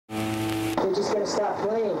were just going to stop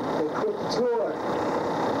playing. They quit the tour.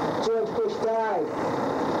 George Bush died.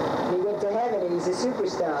 He went to heaven and he's a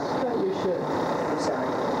superstar. Cut your shit. I'm sorry.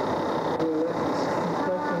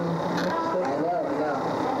 I know.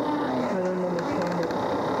 I don't understand it.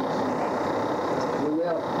 We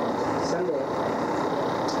will. Someday.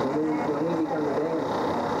 When we become a band.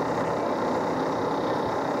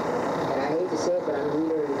 And I hate to say it, but I'm the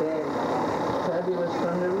leader of the band. Fabulous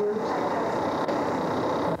Thunderbirds.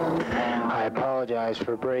 I apologize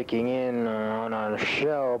for breaking in on our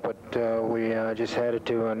show, but we just had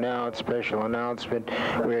to announce, special announcement,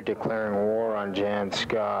 we're declaring war on Jann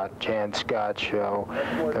Scott. Jann Scott show.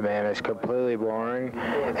 The man is completely boring,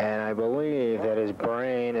 and I believe that his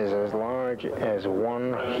brain is as large as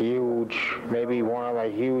one huge, maybe one of the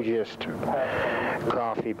hugest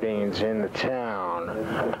coffee beans in the town.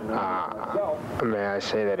 May I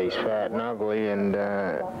say that he's fat and ugly, and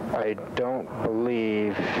I don't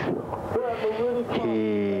believe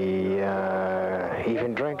he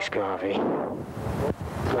even drinks coffee.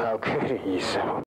 How could he? So